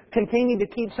Jews continued to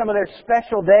keep some of their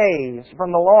special days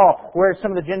from the law, whereas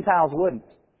some of the Gentiles wouldn't.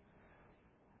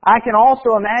 I can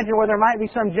also imagine where there might be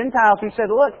some Gentiles who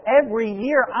said, look, every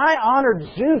year I honored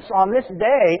Zeus on this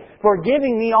day for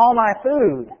giving me all my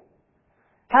food.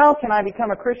 How can I become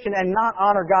a Christian and not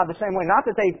honor God the same way? Not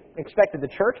that they expected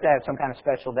the church to have some kind of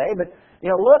special day, but,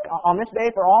 you know, look, on this day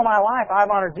for all my life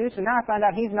I've honored Zeus, and now I find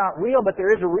out he's not real, but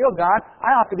there is a real God.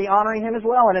 I ought to be honoring him as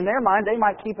well. And in their mind, they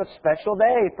might keep a special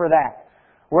day for that.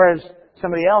 Whereas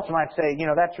somebody else might say, you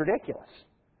know, that's ridiculous.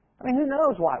 I mean, who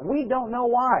knows why? We don't know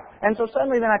why. And so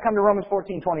suddenly then I come to Romans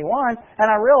 14:21 and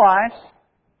I realize,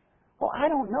 well, I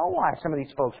don't know why some of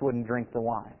these folks wouldn't drink the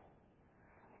wine.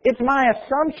 It's my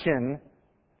assumption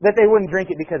that they wouldn't drink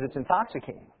it because it's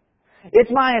intoxicating. It's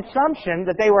my assumption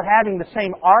that they were having the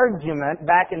same argument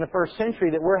back in the first century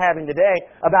that we're having today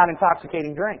about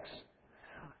intoxicating drinks.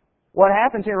 What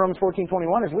happens here in Romans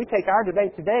 14:21 is we take our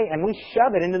debate today and we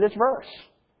shove it into this verse.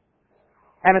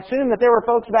 And assume that there were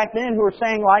folks back then who were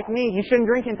saying, like me, you shouldn't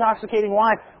drink intoxicating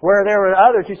wine, where there were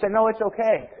others who said, no, it's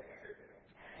okay.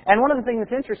 And one of the things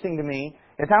that's interesting to me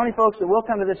is how many folks that will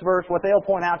come to this verse, what they'll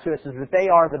point out to us is that they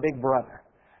are the big brother.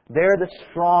 They're the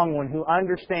strong one who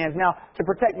understands. Now, to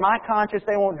protect my conscience,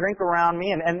 they won't drink around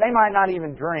me, and they might not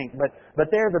even drink, but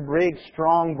they're the big,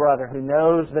 strong brother who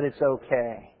knows that it's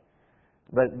okay.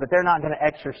 But they're not going to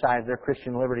exercise their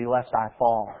Christian liberty lest I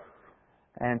fall.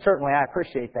 And certainly I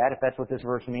appreciate that if that's what this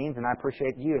verse means, and I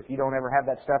appreciate you if you don't ever have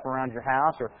that stuff around your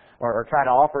house or try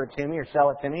to offer it to me or sell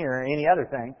it to me or any other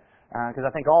thing, because I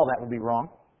think all that would be wrong.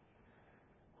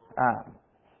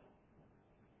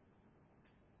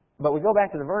 But we go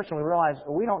back to the verse and we realize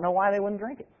we don't know why they wouldn't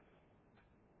drink it.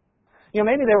 You know,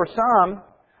 maybe there were some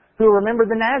who remembered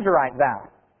the Nazirite vow.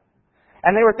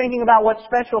 And they were thinking about what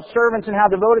special servants and how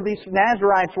devoted these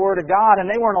Nazirites were to God, and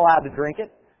they weren't allowed to drink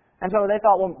it. And so they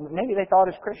thought, well, maybe they thought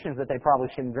as Christians that they probably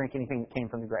shouldn't drink anything that came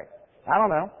from the grape. I don't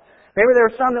know. Maybe there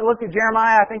were some that looked at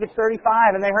Jeremiah, I think it's 35,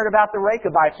 and they heard about the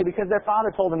Rechabites, who because their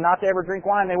father told them not to ever drink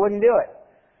wine, they wouldn't do it.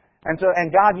 And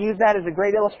God used that as a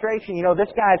great illustration. You know, this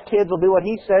guy's kids will do what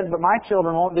he says, but my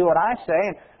children won't do what I say.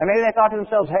 And maybe they thought to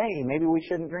themselves, hey, maybe we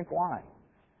shouldn't drink wine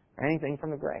or anything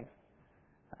from the grape.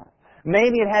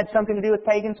 Maybe it had something to do with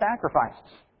pagan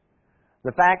sacrifices.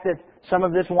 The fact that some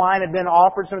of this wine had been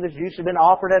offered, some of this juice had been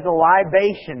offered as a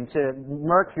libation to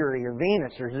Mercury or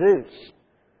Venus or Zeus.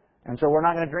 And so we're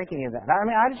not going to drink any of that. I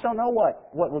mean, I just don't know what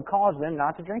would cause them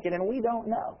not to drink it, and we don't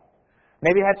know.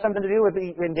 Maybe it had something to do with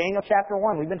in Daniel chapter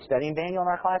 1. We've been studying Daniel in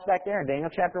our class back there. In Daniel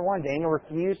chapter 1, Daniel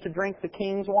refused to drink the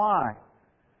king's wine.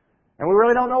 And we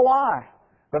really don't know why.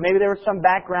 But maybe there was some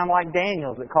background like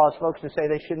Daniel's that caused folks to say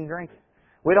they shouldn't drink it.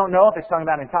 We don't know if it's talking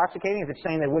about intoxicating, if it's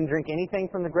saying they wouldn't drink anything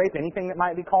from the grape, anything that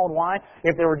might be called wine,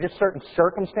 if there were just certain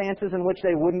circumstances in which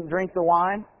they wouldn't drink the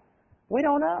wine. We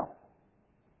don't know.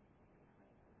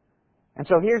 And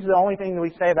so here's the only thing that we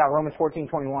say about Romans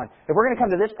 14:21. If we're going to come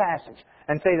to this passage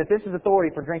and say that this is authority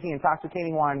for drinking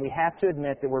intoxicating wine, we have to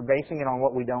admit that we're basing it on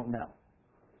what we don't know.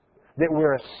 That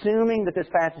we're assuming that this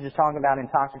passage is talking about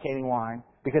intoxicating wine,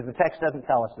 because the text doesn't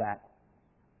tell us that.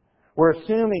 We're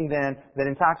assuming then that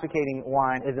intoxicating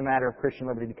wine is a matter of Christian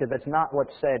liberty, because that's not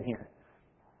what's said here.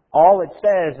 All it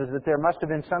says is that there must have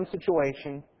been some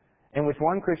situation in which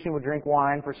one Christian would drink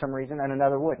wine for some reason and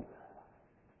another wouldn't.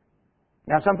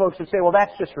 Now some folks would say, well,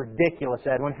 that's just ridiculous,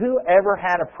 Edwin. Who ever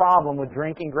had a problem with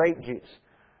drinking grape juice?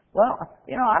 Well,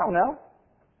 I don't know.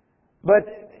 But,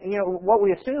 what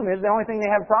we assume is the only thing they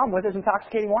have a problem with is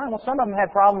intoxicating wine. Well, some of them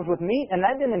had problems with meat, and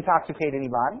that didn't intoxicate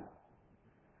anybody.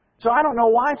 So I don't know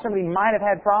why somebody might have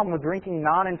had a problem with drinking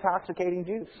non-intoxicating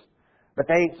juice. But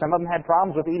some of them had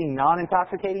problems with eating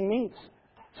non-intoxicating meats.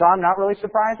 So I'm not really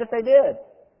surprised if they did.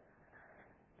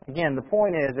 Again, the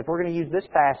point is, if we're going to use this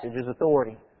passage as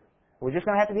authority, we're just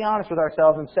going to have to be honest with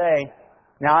ourselves and say,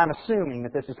 now I'm assuming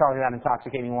that this is talking about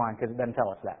intoxicating wine because it doesn't tell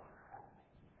us that.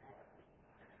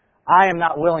 I am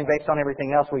not willing, based on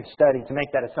everything else we've studied, to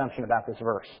make that assumption about this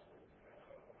verse.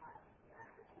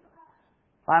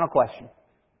 Final question.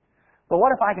 But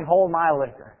what if I can hold my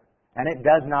liquor and it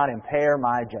does not impair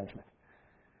my judgment?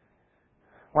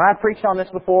 When I've preached on this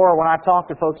before, or when I've talked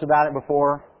to folks about it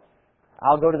before,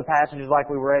 I'll go to the passages like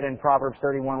we read in Proverbs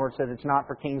 31 where it says it's not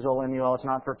for kings, O Lemuel, it's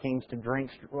not for kings to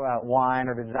drink wine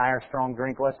or to desire strong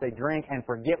drink, lest they drink and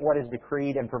forget what is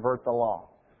decreed and pervert the law.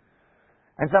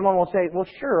 And someone will say, well,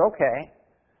 sure, okay.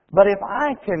 But if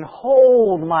I can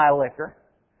hold my liquor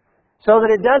so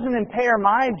that it doesn't impair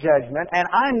my judgment and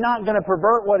I'm not going to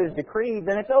pervert what is decreed,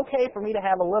 then it's okay for me to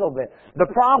have a little bit. The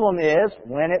problem is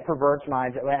when it perverts my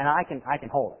judgment, and I can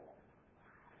hold it.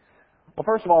 Well,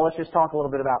 first of all, let's just talk a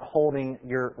little bit about holding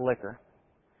your liquor.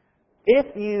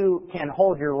 If you can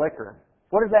hold your liquor,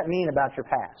 what does that mean about your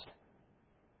past?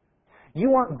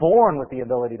 You weren't born with the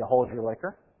ability to hold your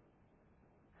liquor.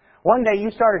 One day you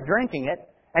started drinking it,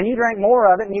 and you drank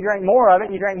more of it, and you drank more of it,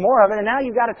 and you drank more of it, and now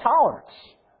you've got a tolerance.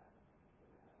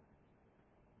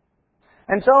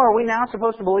 And so are we now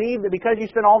supposed to believe that because you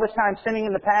spent all this time sinning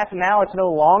in the past, now it's no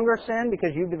longer sin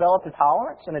because you've developed a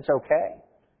tolerance and it's okay?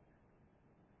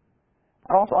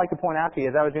 I'd also like to point out to you,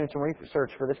 as I was doing some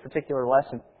research for this particular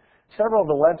lesson, several of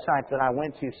the websites that I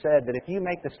went to said that if you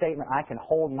make the statement, I can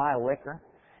hold my liquor,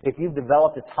 if you've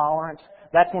developed a tolerance,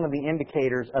 that's one of the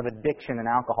indicators of addiction and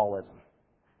alcoholism.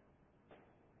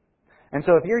 And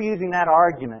so if you're using that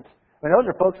argument, those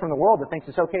are folks from the world that thinks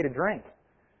it's okay to drink.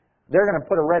 They're going to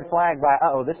put a red flag by,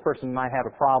 this person might have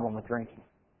a problem with drinking.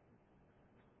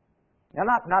 Now,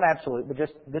 not absolute, but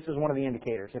just this is one of the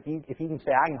indicators. If you can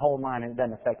say, I can hold mine and it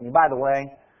doesn't affect me. By the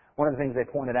way, one of the things they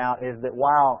pointed out is that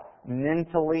while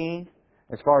mentally,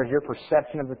 as far as your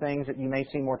perception of the things that you may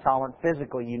seem more tolerant,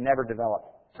 physically you never develop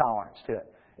tolerance to it.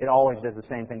 It always does the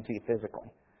same thing to you physically,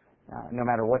 no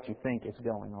matter what you think is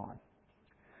going on.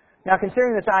 Now,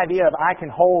 considering this idea of I can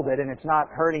hold it and it's not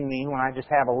hurting me when I just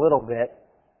have a little bit,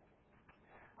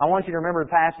 I want you to remember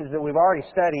the passage that we've already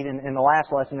studied in the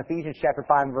last lesson, Ephesians chapter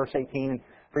 5 and verse 18. And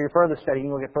for your further study, you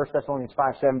can look at 1 Thessalonians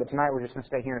 5:7, but tonight we're just going to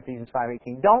stay here in Ephesians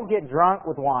 5:18. Don't get drunk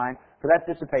with wine, for that's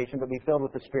dissipation, but be filled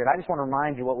with the Spirit. I just want to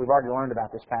remind you what we've already learned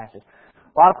about this passage.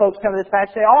 A lot of folks come to this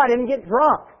passage and say, I didn't get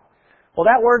drunk. Well,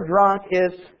 that word drunk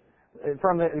is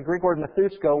from the Greek word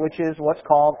methusko, which is what's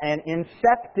called an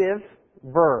inceptive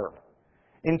verb.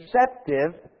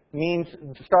 Inceptive means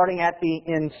starting at the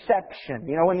inception.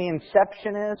 You know when the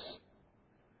inception is?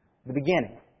 The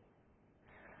beginning.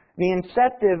 The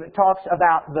inceptive talks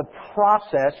about the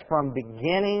process from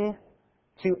beginning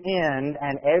to end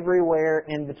and everywhere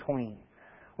in between.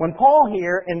 When Paul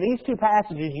here in these two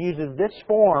passages uses this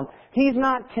form, he's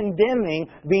not condemning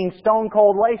being stone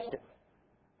cold wasted.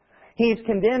 He's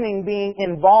condemning being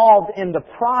involved in the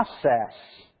process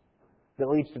that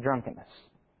leads to drunkenness.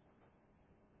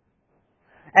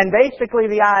 And basically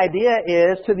the idea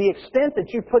is, to the extent that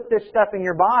you put this stuff in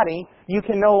your body, you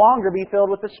can no longer be filled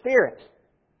with the Spirit.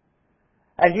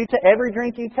 As every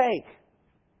drink you take,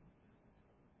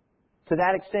 to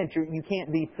that extent you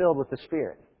can't be filled with the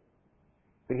Spirit.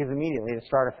 Because immediately it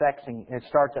starts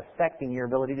affecting your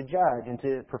ability to judge and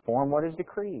to perform what is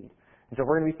decreed. And so if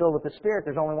we're going to be filled with the Spirit,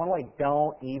 there's only one way.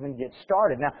 Don't even get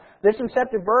started. Now, this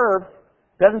inceptive verb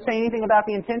doesn't say anything about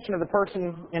the intention of the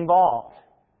person involved.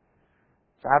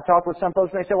 So I've talked with some folks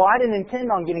and they say, I didn't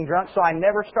intend on getting drunk, so I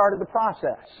never started the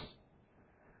process.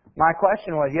 My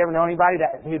question was, you ever know anybody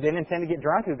who didn't intend to get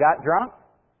drunk, who got drunk?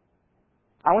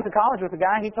 I went to college with a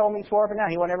guy, he told me, he swore up and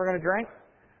down, he wasn't ever going to drink.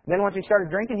 Then once he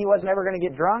started drinking, he wasn't ever going to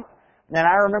get drunk. And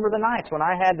I remember the nights when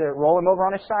I had to roll him over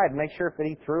on his side and make sure if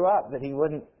he threw up that he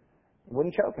wouldn't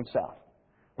choke himself.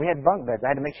 We had bunk beds. I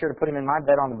had to make sure to put him in my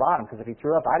bed on the bottom because if he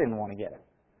threw up, I didn't want to get it.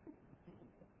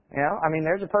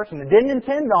 There's a person that didn't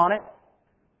intend on it,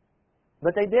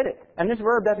 but they did it. And this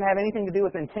verb doesn't have anything to do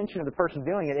with the intention of the person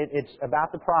doing it. It's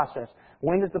about the process.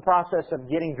 When does the process of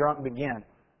getting drunk begin?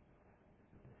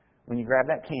 When you grab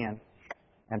that can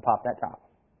and pop that top.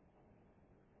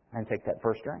 and take that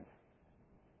first drink.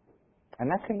 And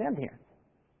that's condemned here.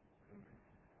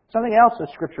 Something else that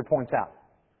Scripture points out.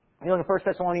 You look at 1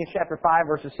 Thessalonians chapter 5,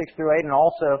 verses 6 through 8, and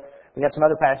also we got some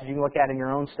other passages you can look at in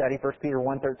your own study, 1 Peter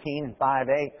 1:13 and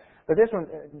 5:8. But this one,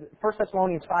 1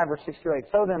 Thessalonians 5, verse 6 through 8.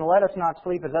 So then let us not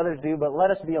sleep as others do, but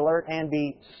let us be alert and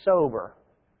be sober.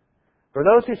 For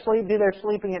those who sleep do their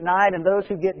sleeping at night, and those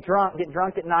who get drunk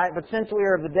at night. But since we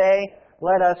are of the day,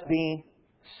 let us be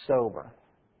sober.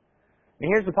 And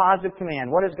here's the positive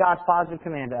command. What is God's positive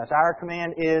command to us? Our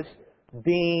command is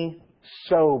be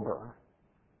sober.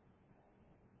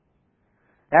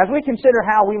 Now, as we consider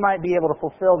how we might be able to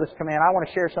fulfill this command, I want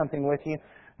to share something with you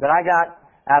that I got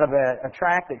out of a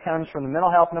tract that comes from the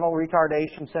Mental Health Mental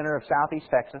Retardation Center of Southeast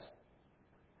Texas,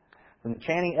 from the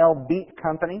Channing L. Beat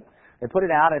Company. They put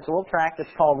it out. It's a little tract that's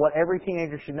called What Every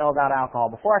Teenager Should Know About Alcohol.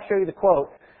 Before I show you the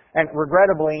quote, and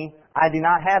regrettably, I do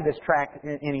not have this tract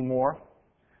anymore.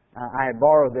 I had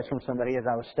borrowed this from somebody as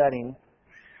I was studying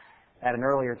at an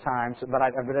earlier time, but I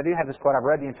do have this quote. I've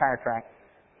read the entire tract.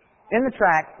 In the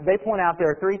tract, they point out there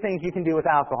are three things you can do with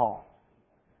alcohol.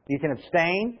 You can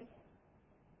abstain,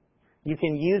 you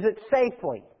can use it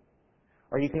safely,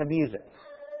 or you can abuse it.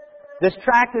 This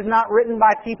tract is not written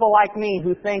by people like me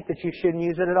who think that you shouldn't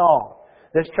use it at all.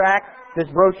 This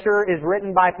brochure is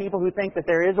written by people who think that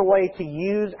there is a way to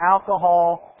use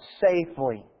alcohol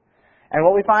safely. And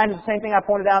what we find is the same thing I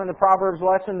pointed out in the Proverbs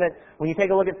lesson, that when you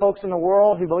take a look at folks in the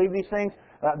world who believe these things,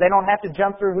 they don't have to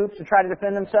jump through hoops to try to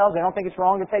defend themselves. They don't think it's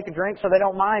wrong to take a drink, so they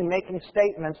don't mind making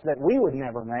statements that we would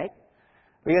never make,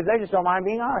 because they just don't mind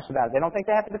being honest about it. They don't think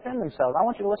they have to defend themselves. I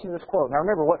want you to listen to this quote. Now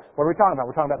remember, what are we talking about?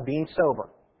 We're talking about being sober.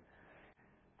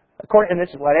 And this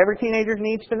is what every teenager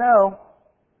needs to know.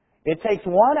 It takes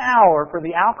 1 hour for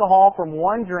the alcohol from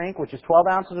one drink, which is 12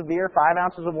 ounces of beer, 5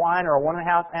 ounces of wine, or a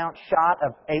 1.5 ounce shot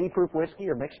of 80 proof whiskey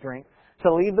or mixed drink,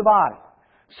 to leave the body.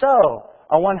 So,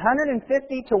 a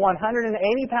 150 to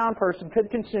 180 pound person could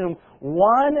consume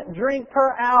 1 drink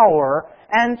per hour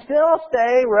and still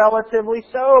stay relatively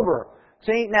sober.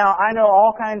 See, now I know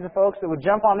all kinds of folks that would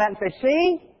jump on that and say,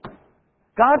 see?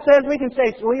 God says we can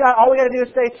stay, all we got to do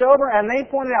is stay sober, and they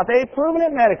pointed out, they've proven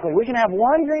it medically. We can have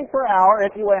 1 drink per hour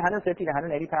if you weigh 150 to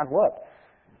 180 pounds. Look,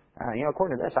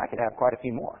 according to this, I could have quite a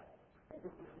few more.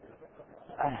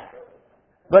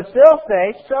 But still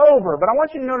stay sober. But I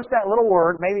want you to notice that little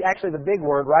word, maybe actually the big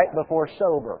word right before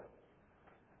sober.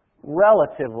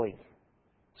 Relatively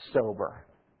sober.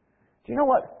 Do you know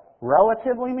what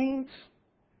relatively means?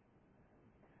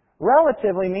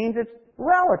 Relatively means it's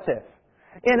relative.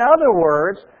 In other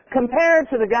words, compared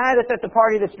to the guy that's at the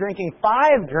party that's drinking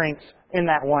 5 drinks in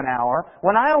that 1 hour,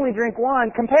 when I only drink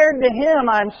 1, compared to him,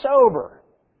 I'm sober.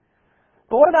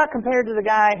 But what about compared to the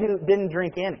guy who didn't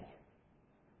drink any?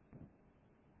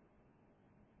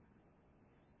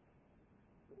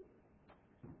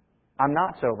 I'm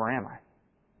not sober, am I?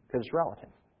 Because it's relative.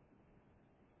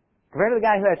 Compared to the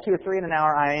guy who has 2 or 3 in an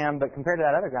hour, I am, but compared to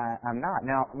that other guy, I'm not.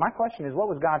 Now, my question is, what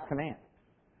was God's command?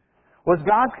 Was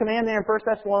God's command there in 1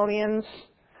 Thessalonians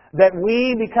that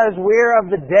we, because we're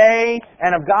of the day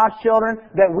and of God's children,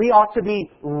 that we ought to be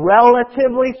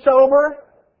relatively sober?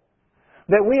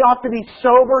 That we ought to be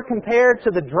sober compared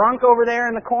to the drunk over there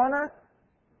in the corner?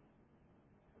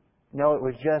 No, it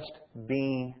was just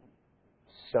be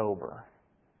sober.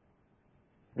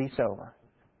 Be sober.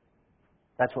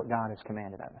 That's what God has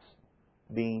commanded of us.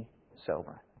 Be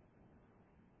sober.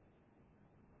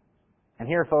 And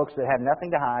here are folks that have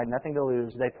nothing to hide, nothing to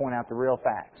lose. They point out the real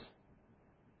facts.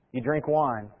 You drink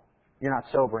 1, you're not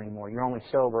sober anymore. You're only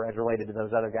sober as related to those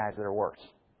other guys that are worse.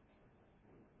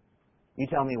 You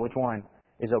tell me which one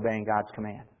is obeying God's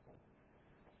command.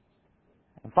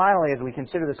 And finally, as we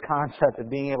consider this concept of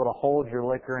being able to hold your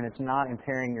liquor and it's not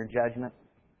impairing your judgment,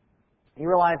 you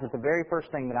realize that the very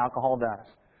first thing that alcohol does,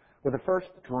 with the first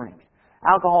drink,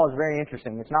 alcohol is very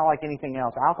interesting. It's not like anything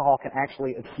else. Alcohol can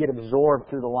actually get absorbed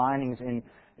through the linings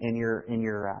in your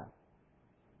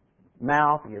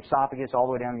mouth, your esophagus, all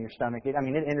the way down to your stomach. It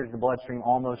enters the bloodstream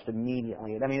almost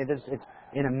immediately. It's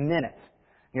in a minute.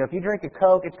 If you drink a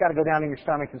Coke, it's got to go down in your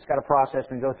stomach, it's got to process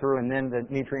and go through, and then the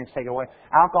nutrients take it away.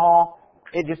 Alcohol,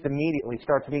 it just immediately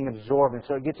starts being absorbed, and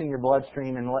so it gets in your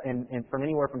bloodstream, and from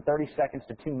anywhere from 30 seconds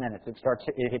to 2 minutes,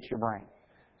 it hits your brain.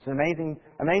 It's an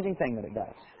amazing thing that it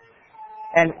does.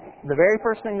 And the very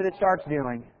first thing that it starts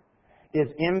doing is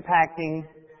impacting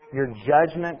your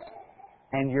judgment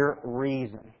and your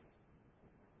reason.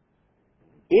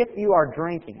 If you are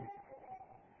drinking,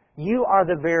 you are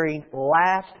the very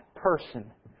last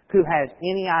person who has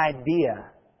any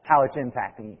idea how it's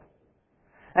impacting you.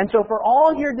 And so for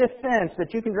all your defense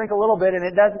that you can drink a little bit and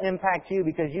it doesn't impact you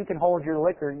because you can hold your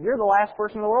liquor, you're the last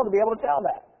person in the world to be able to tell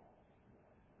that.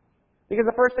 Because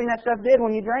the first thing that stuff did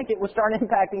when you drank it was start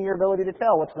impacting your ability to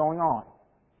tell what's going on.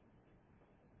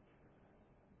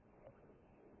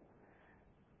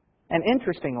 And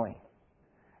interestingly,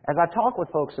 as I talk with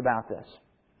folks about this,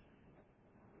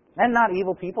 and not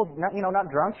evil people,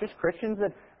 not drunks, just Christians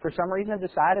that for some reason have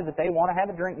decided that they want to have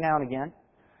a drink now and again,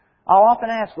 I'll often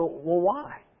ask, well,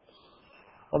 why?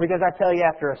 Well, because I tell you,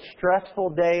 after a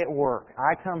stressful day at work,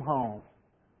 I come home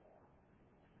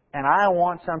and I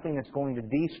want something that's going to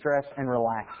de-stress and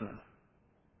relax me.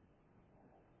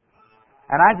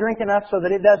 And I drink enough so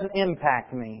that it doesn't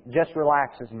impact me, just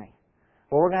relaxes me.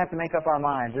 Well, we're going to have to make up our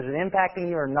minds. Is it impacting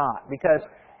you or not? Because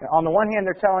on the one hand,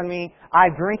 they're telling me I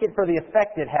drink it for the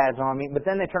effect it has on me, but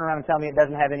then they turn around and tell me it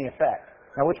doesn't have any effect.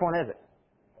 Now, which one is it?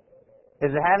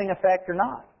 Is it having effect or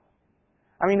not?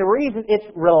 I mean, the reason it's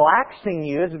relaxing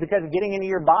you is because it's getting into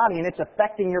your body and it's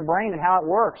affecting your brain and how it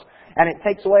works. And it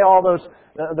takes away all those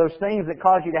things that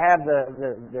cause you to have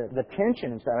the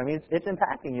tension and stuff. I mean, it's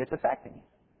impacting you. It's affecting you.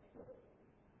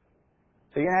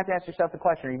 So you're going to have to ask yourself the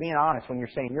question, are you being honest when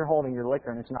you're saying you're holding your liquor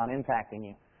and it's not impacting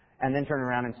you? And then turn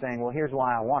around and saying, well, here's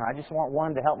why I want it. I just want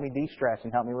one to help me de-stress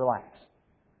and help me relax.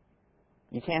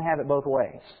 You can't have it both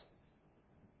ways.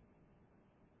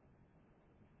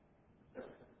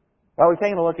 Well, we've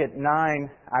taken a look at 9,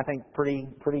 I think,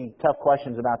 pretty tough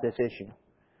questions about this issue.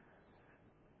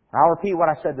 I'll repeat what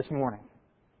I said this morning.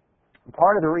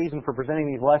 Part of the reason for presenting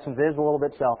these lessons is a little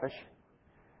bit selfish.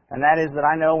 And that is that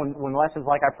I know when lessons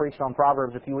like I preached on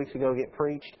Proverbs a few weeks ago get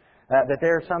preached, that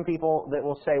there are some people that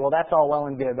will say, well, that's all well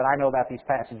and good, but I know about these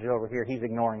passages over here. He's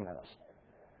ignoring those.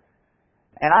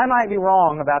 And I might be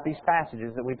wrong about these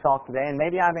passages that we've talked today, and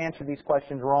maybe I've answered these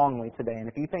questions wrongly today. And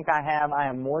if you think I have, I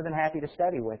am more than happy to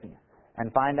study with you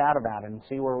and find out about it and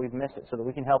see where we've missed it so that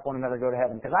we can help one another go to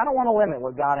heaven. Because I don't want to limit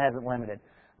what God hasn't limited,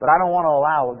 but I don't want to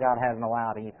allow what God hasn't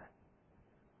allowed either.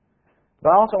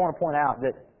 But I also want to point out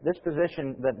that this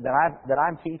position that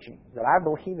I'm teaching, that I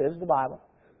believe is the Bible,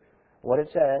 what it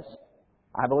says,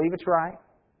 I believe it's right.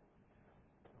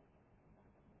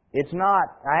 It's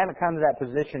not, I haven't come to that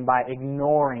position by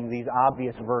ignoring these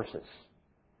obvious verses.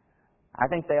 I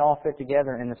think they all fit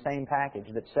together in the same package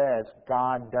that says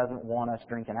God doesn't want us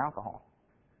drinking alcohol.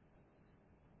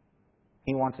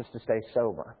 He wants us to stay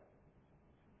sober.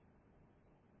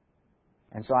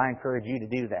 And so I encourage you to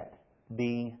do that.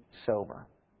 Be sober.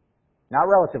 Not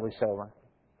relatively sober,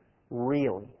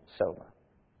 really sober.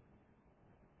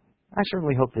 I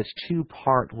certainly hope this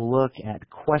two-part look at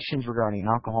questions regarding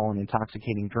alcohol and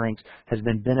intoxicating drinks has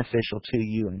been beneficial to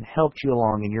you and helped you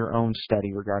along in your own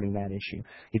study regarding that issue.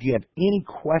 If you have any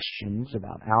questions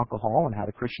about alcohol and how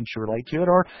the Christian should relate to it,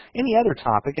 or any other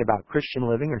topic about Christian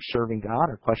living or serving God,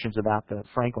 or questions about the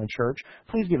Franklin Church,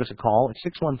 please give us a call at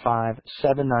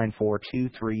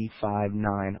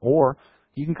 615-794-2359, or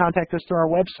you can contact us through our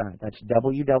website. That's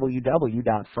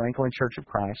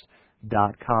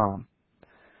www.franklinchurchofchrist.com.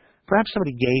 Perhaps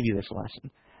somebody gave you this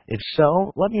lesson. If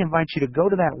so, let me invite you to go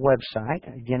to that website.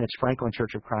 Again, it's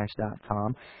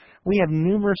franklinchurchofchrist.com. We have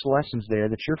numerous lessons there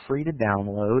that you're free to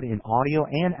download in audio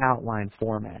and outline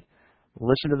format.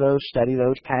 Listen to those, study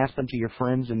those, pass them to your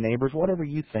friends and neighbors, whatever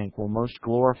you think will most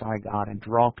glorify God and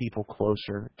draw people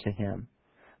closer to Him.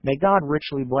 May God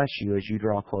richly bless you as you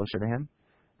draw closer to Him,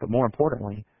 but more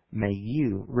importantly, may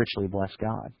you richly bless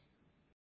God.